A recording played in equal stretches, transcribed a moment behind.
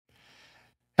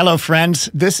Hello friends,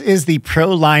 this is the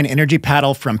Pro Line Energy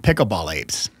Paddle from Pickleball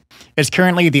Apes. It's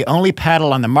currently the only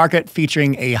paddle on the market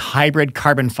featuring a hybrid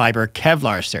carbon fiber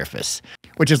Kevlar surface,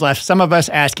 which has left some of us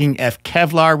asking if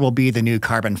Kevlar will be the new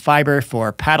carbon fiber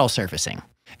for paddle surfacing.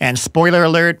 And spoiler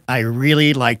alert, I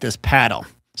really like this paddle.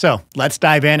 So let's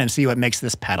dive in and see what makes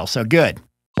this paddle so good.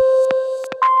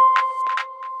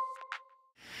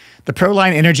 The Pro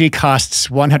Line Energy costs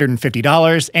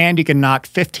 $150, and you can knock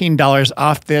 $15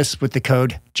 off this with the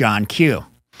code JOHNQ.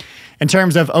 In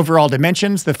terms of overall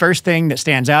dimensions, the first thing that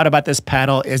stands out about this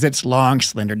paddle is its long,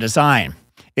 slender design.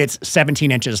 It's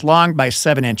 17 inches long by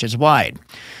 7 inches wide.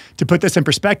 To put this in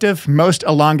perspective, most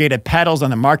elongated paddles on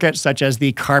the market, such as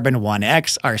the Carbon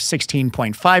 1X, are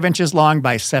 16.5 inches long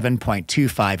by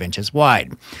 7.25 inches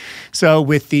wide. So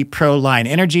with the Pro Line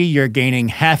Energy, you're gaining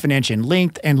half an inch in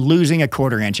length and losing a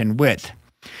quarter inch in width.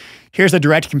 Here's a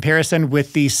direct comparison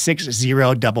with the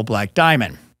 6-0 double black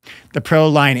diamond. The Pro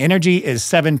Line Energy is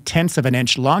 7/10 of an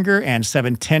inch longer and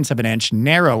 7/10 of an inch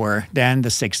narrower than the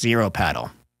 6-0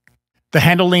 paddle. The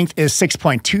handle length is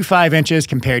 6.25 inches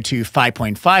compared to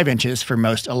 5.5 inches for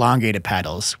most elongated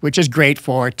paddles, which is great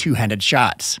for two-handed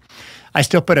shots. I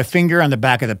still put a finger on the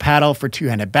back of the paddle for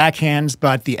two-handed backhands,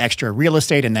 but the extra real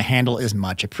estate in the handle is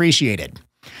much appreciated.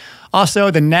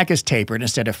 Also, the neck is tapered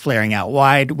instead of flaring out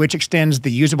wide, which extends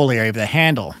the usable area of the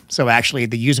handle. So actually,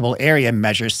 the usable area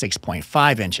measures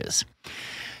 6.5 inches.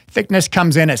 Thickness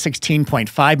comes in at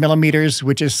 16.5 millimeters,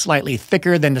 which is slightly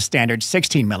thicker than the standard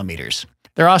 16 millimeters.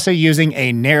 They're also using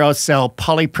a narrow cell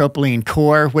polypropylene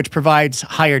core, which provides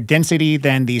higher density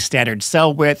than the standard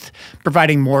cell width,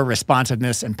 providing more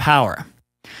responsiveness and power.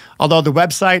 Although the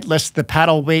website lists the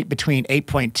paddle weight between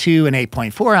 8.2 and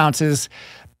 8.4 ounces,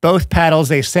 both paddles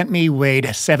they sent me weighed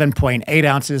 7.8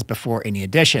 ounces before any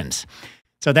additions.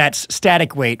 So that's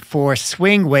static weight. For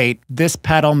swing weight, this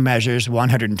paddle measures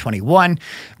 121,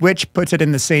 which puts it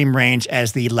in the same range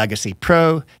as the Legacy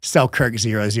Pro, Selkirk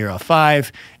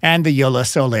 005, and the Yola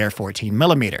Solaire 14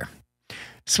 millimeter.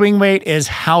 Swing weight is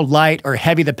how light or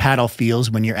heavy the paddle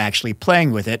feels when you're actually playing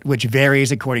with it, which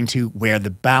varies according to where the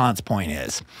balance point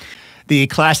is. The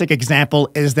classic example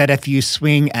is that if you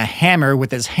swing a hammer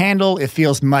with its handle, it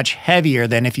feels much heavier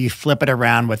than if you flip it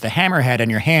around with the hammerhead in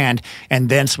your hand and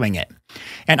then swing it.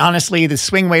 And honestly, the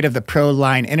swing weight of the Pro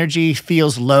Line Energy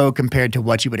feels low compared to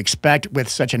what you would expect with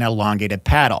such an elongated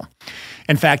paddle.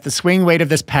 In fact, the swing weight of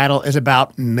this paddle is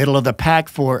about middle of the pack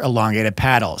for elongated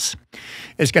paddles.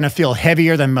 It's going to feel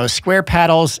heavier than most square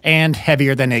paddles and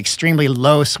heavier than extremely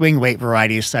low swing weight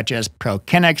varieties such as Pro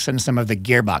Kinetics and some of the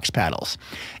gearbox paddles.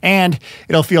 And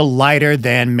it'll feel lighter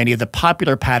than many of the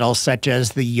popular paddles such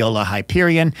as the Yola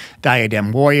Hyperion,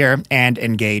 Diadem Warrior, and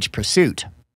Engage Pursuit.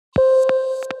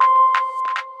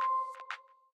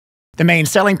 The main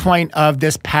selling point of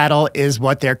this paddle is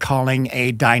what they're calling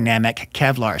a dynamic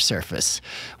Kevlar surface,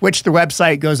 which the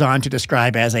website goes on to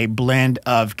describe as a blend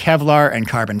of Kevlar and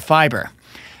carbon fiber.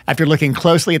 After looking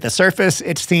closely at the surface,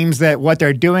 it seems that what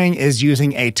they're doing is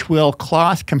using a twill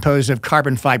cloth composed of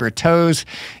carbon fiber toes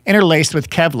interlaced with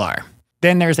Kevlar.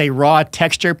 Then there's a raw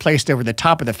texture placed over the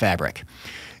top of the fabric.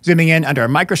 Zooming in under a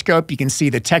microscope, you can see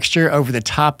the texture over the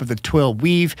top of the twill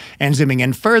weave, and zooming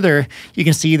in further, you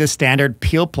can see the standard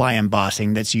peel-ply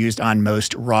embossing that's used on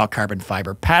most raw carbon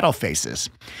fiber paddle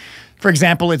faces. For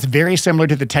example, it's very similar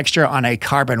to the texture on a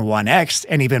Carbon 1X,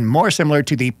 and even more similar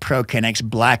to the Pro Kinetics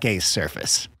Black Ace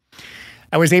surface.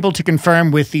 I was able to confirm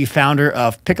with the founder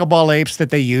of Pickleball Apes that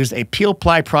they use a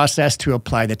peel-ply process to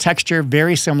apply the texture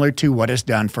very similar to what is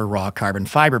done for raw carbon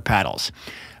fiber paddles.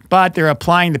 But they're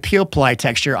applying the peel-ply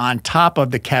texture on top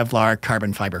of the Kevlar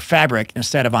carbon fiber fabric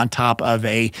instead of on top of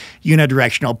a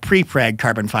unidirectional pre-preg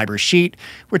carbon fiber sheet,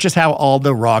 which is how all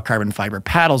the raw carbon fiber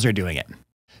paddles are doing it.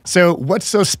 So what's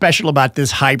so special about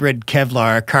this hybrid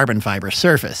Kevlar carbon fiber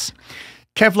surface?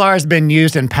 Kevlar has been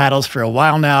used in paddles for a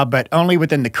while now, but only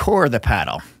within the core of the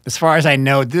paddle. As far as I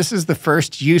know, this is the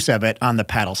first use of it on the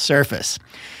paddle surface.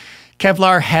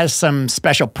 Kevlar has some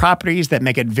special properties that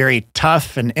make it very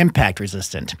tough and impact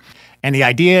resistant. And the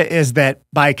idea is that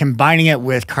by combining it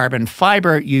with carbon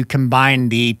fiber, you combine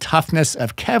the toughness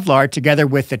of Kevlar together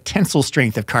with the tensile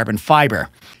strength of carbon fiber.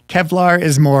 Kevlar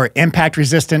is more impact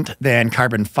resistant than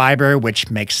carbon fiber, which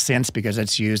makes sense because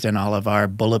it's used in all of our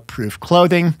bulletproof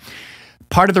clothing.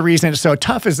 Part of the reason it's so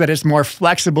tough is that it's more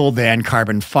flexible than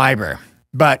carbon fiber.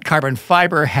 But carbon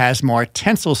fiber has more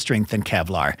tensile strength than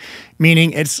Kevlar,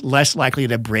 meaning it's less likely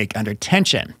to break under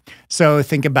tension. So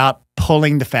think about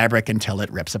pulling the fabric until it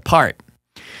rips apart.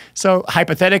 So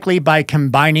hypothetically, by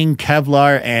combining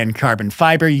Kevlar and carbon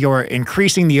fiber, you're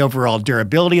increasing the overall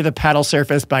durability of the paddle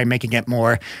surface by making it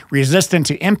more resistant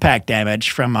to impact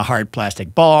damage from a hard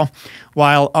plastic ball,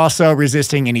 while also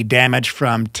resisting any damage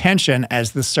from tension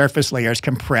as the surface layers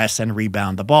compress and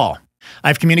rebound the ball.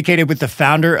 I've communicated with the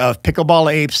founder of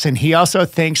Pickleball Apes, and he also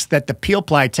thinks that the peel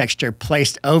ply texture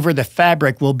placed over the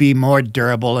fabric will be more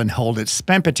durable and hold its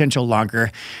spin potential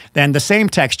longer than the same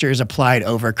textures applied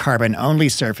over carbon-only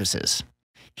surfaces.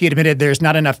 He admitted there's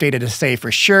not enough data to say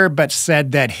for sure, but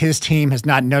said that his team has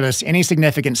not noticed any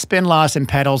significant spin loss in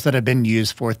pedals that have been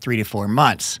used for 3 to 4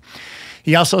 months.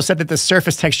 He also said that the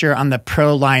surface texture on the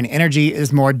Pro Line Energy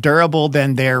is more durable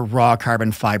than their raw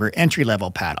carbon fiber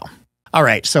entry-level paddle. All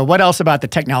right, so what else about the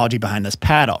technology behind this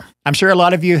paddle? I'm sure a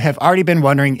lot of you have already been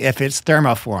wondering if it's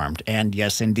thermoformed, and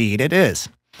yes, indeed, it is.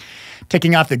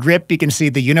 Taking off the grip, you can see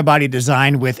the unibody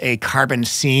design with a carbon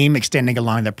seam extending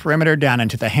along the perimeter down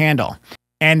into the handle.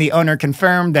 And the owner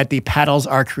confirmed that the paddles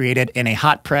are created in a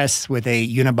hot press with a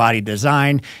unibody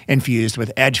design infused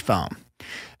with edge foam.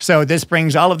 So this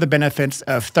brings all of the benefits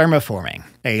of thermoforming: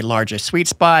 a larger sweet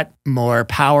spot, more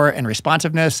power and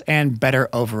responsiveness, and better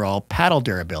overall paddle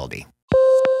durability.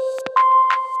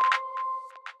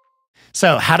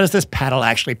 So how does this paddle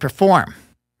actually perform?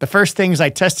 The first things I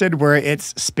tested were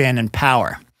its spin and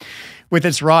power. With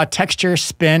its raw texture,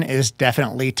 spin is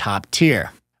definitely top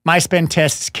tier. My spin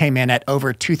tests came in at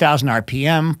over 2,000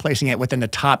 RPM, placing it within the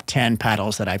top 10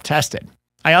 paddles that I've tested.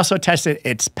 I also tested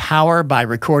its power by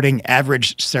recording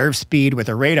average serve speed with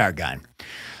a radar gun.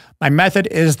 My method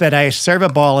is that I serve a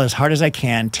ball as hard as I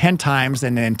can 10 times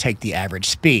and then take the average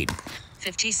speed.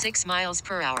 56 miles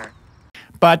per hour.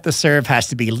 But the serve has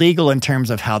to be legal in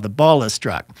terms of how the ball is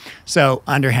struck. So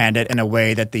underhand it in a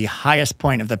way that the highest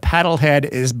point of the paddle head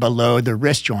is below the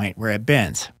wrist joint where it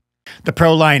bends. The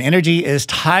Pro Line Energy is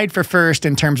tied for first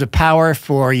in terms of power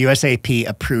for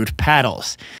USAP-approved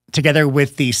paddles. Together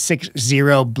with the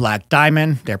 6.0 Black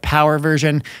Diamond, their power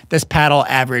version, this paddle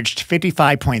averaged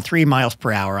 55.3 miles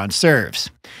per hour on serves.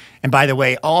 And by the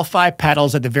way, all 5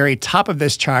 paddles at the very top of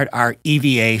this chart are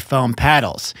EVA foam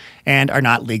paddles and are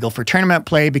not legal for tournament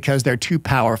play because they're too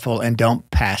powerful and don't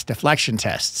pass deflection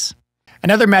tests.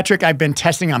 Another metric I've been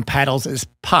testing on paddles is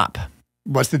pop.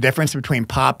 What's the difference between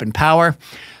pop and power?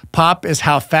 Pop is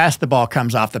how fast the ball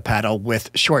comes off the paddle with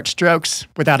short strokes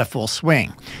without a full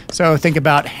swing. So think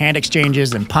about hand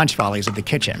exchanges and punch volleys at the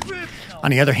kitchen. On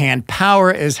the other hand,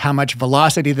 power is how much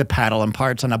velocity the paddle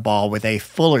imparts on a ball with a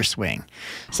fuller swing.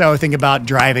 So think about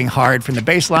driving hard from the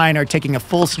baseline or taking a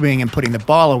full swing and putting the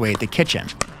ball away at the kitchen.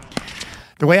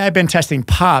 The way I've been testing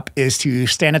pop is to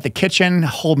stand at the kitchen,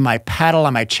 hold my paddle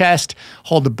on my chest,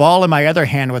 hold the ball in my other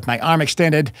hand with my arm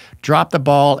extended, drop the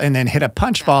ball, and then hit a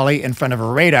punch volley in front of a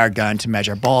radar gun to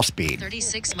measure ball speed.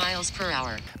 36 miles per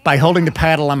hour. By holding the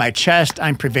paddle on my chest,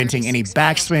 I'm preventing any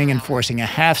backswing and forcing a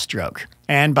half stroke.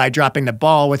 And by dropping the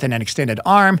ball within an extended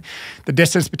arm, the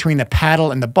distance between the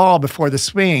paddle and the ball before the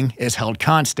swing is held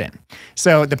constant.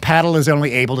 So the paddle is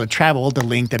only able to travel the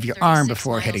length of your arm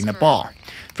before hitting the ball.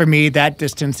 For me, that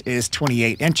distance is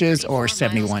 28 inches or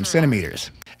 71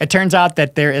 centimeters. It turns out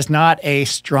that there is not a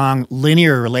strong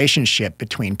linear relationship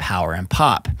between power and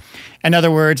pop. In other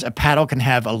words, a paddle can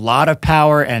have a lot of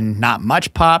power and not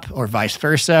much pop, or vice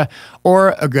versa,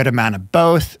 or a good amount of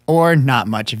both, or not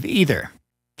much of either.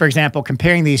 For example,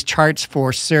 comparing these charts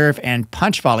for serve and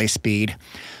punch volley speed,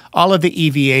 all of the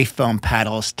EVA foam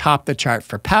paddles top the chart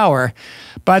for power,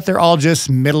 but they're all just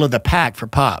middle of the pack for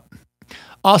pop.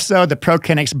 Also, the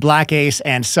ProKinetics Black Ace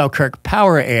and Selkirk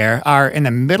Power Air are in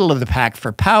the middle of the pack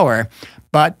for power,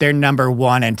 but they're number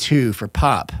 1 and 2 for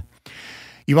pop.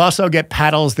 You also get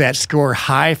paddles that score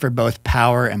high for both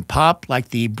power and pop, like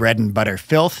the Bread and Butter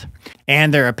Filth.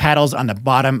 And there are paddles on the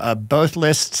bottom of both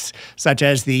lists, such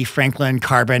as the Franklin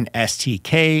Carbon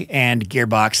STK and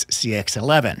Gearbox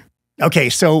CX11. Okay,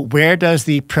 so where does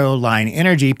the Pro Line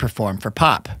Energy perform for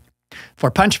pop?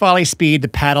 For punch volley speed, the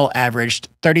paddle averaged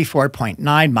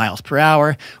 34.9 miles per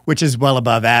hour, which is well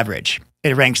above average.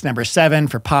 It ranks number 7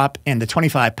 for pop in the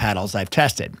 25 paddles I've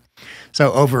tested.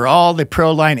 So overall, the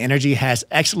Pro Line Energy has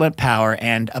excellent power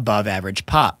and above average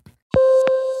pop.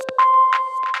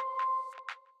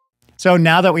 So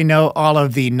now that we know all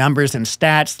of the numbers and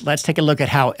stats, let's take a look at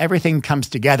how everything comes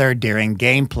together during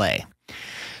gameplay.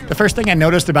 The first thing I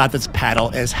noticed about this paddle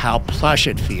is how plush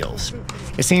it feels.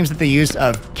 It seems that the use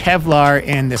of Kevlar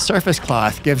in the surface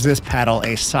cloth gives this paddle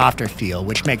a softer feel,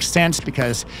 which makes sense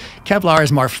because Kevlar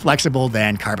is more flexible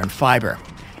than carbon fiber.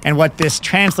 And what this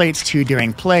translates to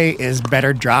during play is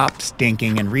better drops,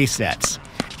 dinking, and resets.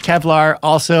 Kevlar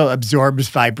also absorbs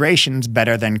vibrations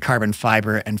better than carbon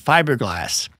fiber and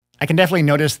fiberglass. I can definitely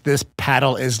notice this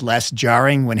paddle is less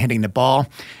jarring when hitting the ball,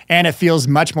 and it feels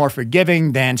much more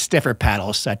forgiving than stiffer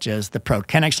paddles such as the Pro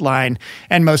Kenix line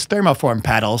and most thermoform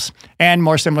paddles, and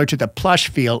more similar to the plush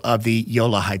feel of the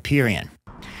Yola Hyperion.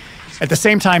 At the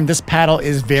same time, this paddle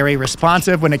is very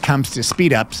responsive when it comes to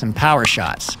speed-ups and power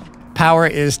shots. Power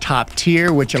is top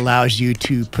tier, which allows you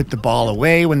to put the ball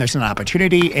away when there's an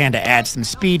opportunity and to add some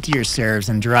speed to your serves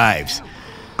and drives.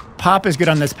 Pop is good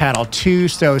on this paddle too,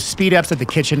 so speed-ups at the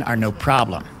kitchen are no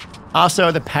problem.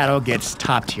 Also, the paddle gets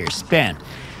top-tier spin.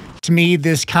 To me,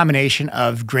 this combination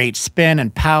of great spin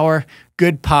and power,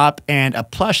 good pop, and a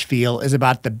plush feel is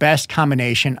about the best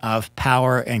combination of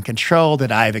power and control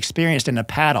that I've experienced in a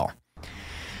paddle.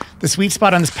 The sweet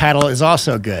spot on this paddle is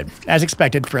also good, as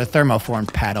expected for a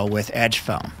thermoformed paddle with edge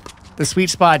foam. The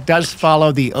sweet spot does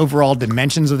follow the overall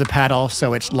dimensions of the paddle,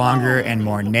 so it's longer and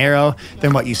more narrow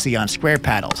than what you see on square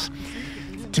paddles.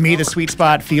 To me, the sweet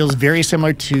spot feels very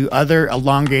similar to other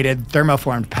elongated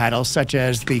thermoformed paddles such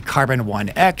as the Carbon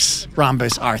 1X,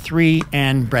 Rhombus R3,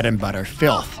 and Bread and Butter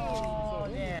Filth.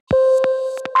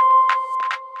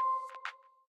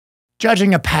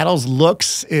 Judging a paddle's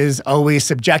looks is always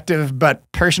subjective, but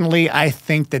personally, I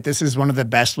think that this is one of the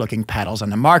best looking paddles on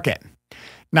the market.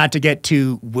 Not to get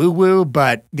too woo-woo,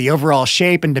 but the overall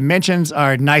shape and dimensions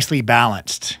are nicely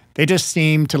balanced. They just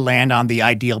seem to land on the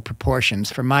ideal proportions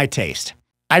for my taste.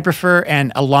 I prefer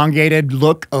an elongated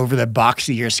look over the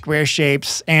boxier square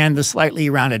shapes, and the slightly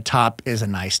rounded top is a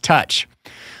nice touch.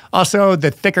 Also,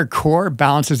 the thicker core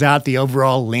balances out the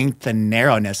overall length and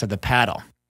narrowness of the paddle.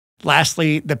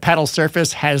 Lastly, the paddle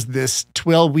surface has this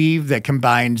twill weave that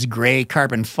combines gray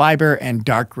carbon fiber and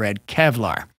dark red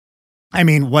Kevlar. I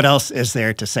mean, what else is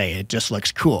there to say? It just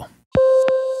looks cool.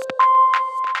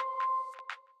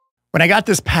 When I got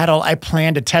this paddle, I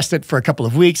planned to test it for a couple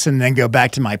of weeks and then go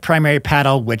back to my primary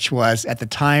paddle, which was, at the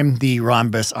time, the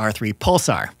Rhombus R3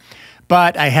 Pulsar.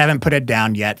 But I haven't put it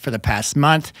down yet for the past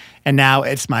month, and now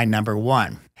it's my number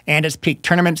one. And it's peak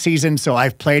tournament season, so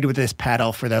I've played with this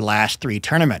paddle for the last 3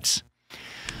 tournaments.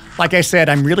 Like I said,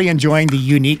 I'm really enjoying the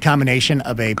unique combination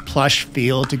of a plush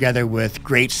feel together with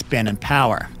great spin and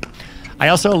power. I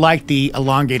also like the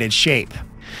elongated shape.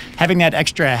 Having that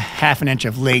extra half an inch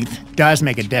of length does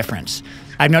make a difference.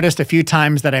 I've noticed a few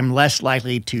times that I'm less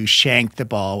likely to shank the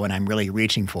ball when I'm really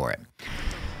reaching for it.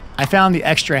 I found the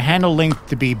extra handle length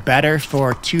to be better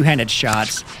for two-handed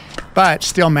shots, but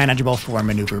still manageable for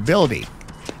maneuverability.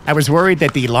 I was worried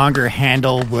that the longer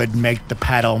handle would make the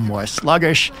paddle more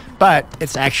sluggish, but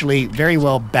it's actually very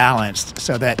well balanced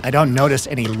so that I don't notice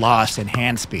any loss in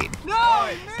hand speed.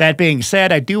 That being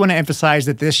said, I do want to emphasize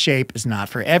that this shape is not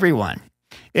for everyone.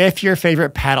 If your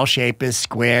favorite paddle shape is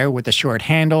square with a short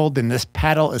handle, then this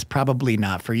paddle is probably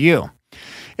not for you.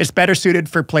 It's better suited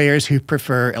for players who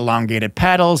prefer elongated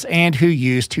paddles and who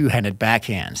use two-handed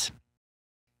backhands.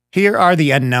 Here are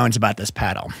the unknowns about this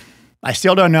paddle. I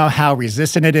still don't know how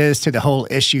resistant it is to the whole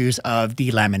issues of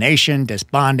delamination,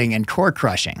 disbonding, and core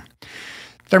crushing.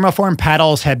 Thermoform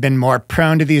paddles have been more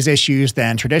prone to these issues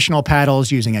than traditional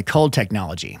paddles using a cold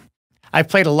technology. I've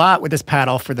played a lot with this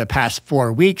paddle for the past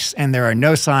 4 weeks, and there are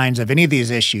no signs of any of these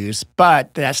issues,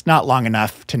 but that's not long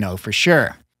enough to know for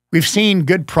sure. We've seen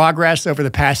good progress over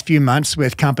the past few months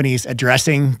with companies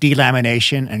addressing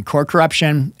delamination and core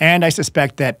corruption, and I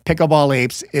suspect that Pickleball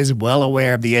Apes is well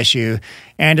aware of the issue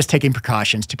and is taking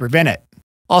precautions to prevent it.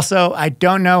 Also, I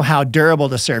don't know how durable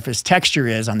the surface texture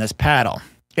is on this paddle.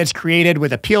 It's created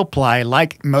with a peel ply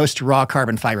like most raw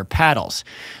carbon fiber paddles,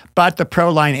 but the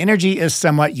Proline Energy is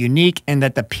somewhat unique in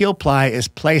that the peel ply is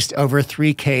placed over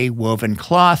 3K woven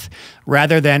cloth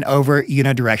rather than over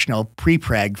unidirectional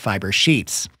pre-preg fiber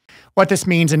sheets. What this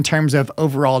means in terms of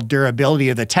overall durability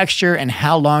of the texture and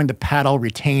how long the paddle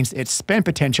retains its spin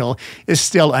potential is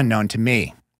still unknown to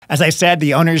me. As I said,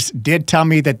 the owners did tell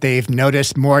me that they've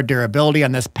noticed more durability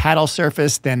on this paddle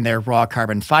surface than their raw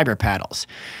carbon fiber paddles,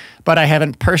 but I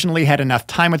haven't personally had enough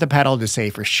time with the paddle to say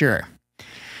for sure.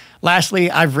 Lastly,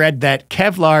 I've read that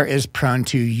Kevlar is prone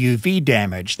to UV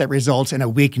damage that results in a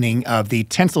weakening of the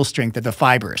tensile strength of the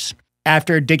fibers.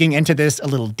 After digging into this a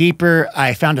little deeper,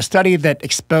 I found a study that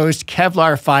exposed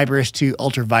Kevlar fibers to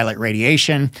ultraviolet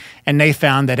radiation, and they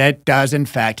found that it does in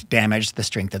fact damage the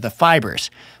strength of the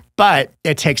fibers. But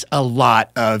it takes a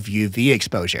lot of UV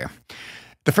exposure.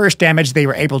 The first damage they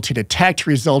were able to detect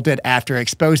resulted after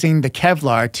exposing the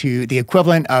Kevlar to the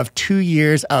equivalent of 2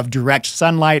 years of direct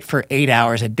sunlight for 8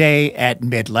 hours a day at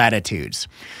mid-latitudes.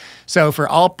 So for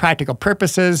all practical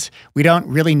purposes, we don't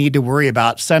really need to worry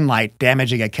about sunlight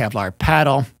damaging a Kevlar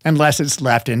paddle unless it's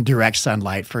left in direct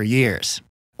sunlight for years.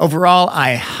 Overall,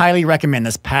 I highly recommend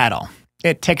this paddle.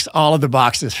 It ticks all of the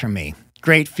boxes for me.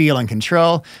 Great feel and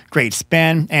control, great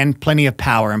spin, and plenty of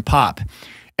power and pop.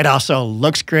 It also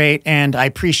looks great, and I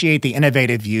appreciate the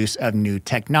innovative use of new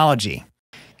technology.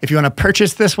 If you want to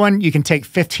purchase this one, you can take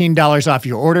 $15 off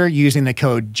your order using the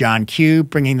code JOHNQ,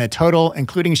 bringing the total,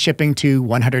 including shipping, to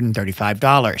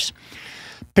 $135.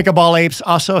 Pickleball Apes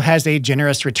also has a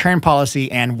generous return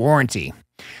policy and warranty.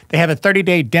 They have a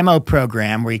 30-day demo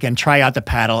program where you can try out the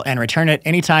paddle and return it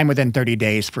anytime within 30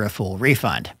 days for a full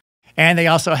refund. And they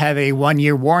also have a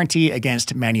 1-year warranty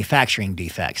against manufacturing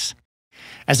defects.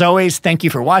 As always, thank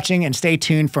you for watching, and stay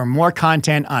tuned for more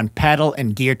content on paddle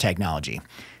and gear technology.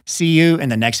 See you in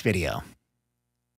the next video.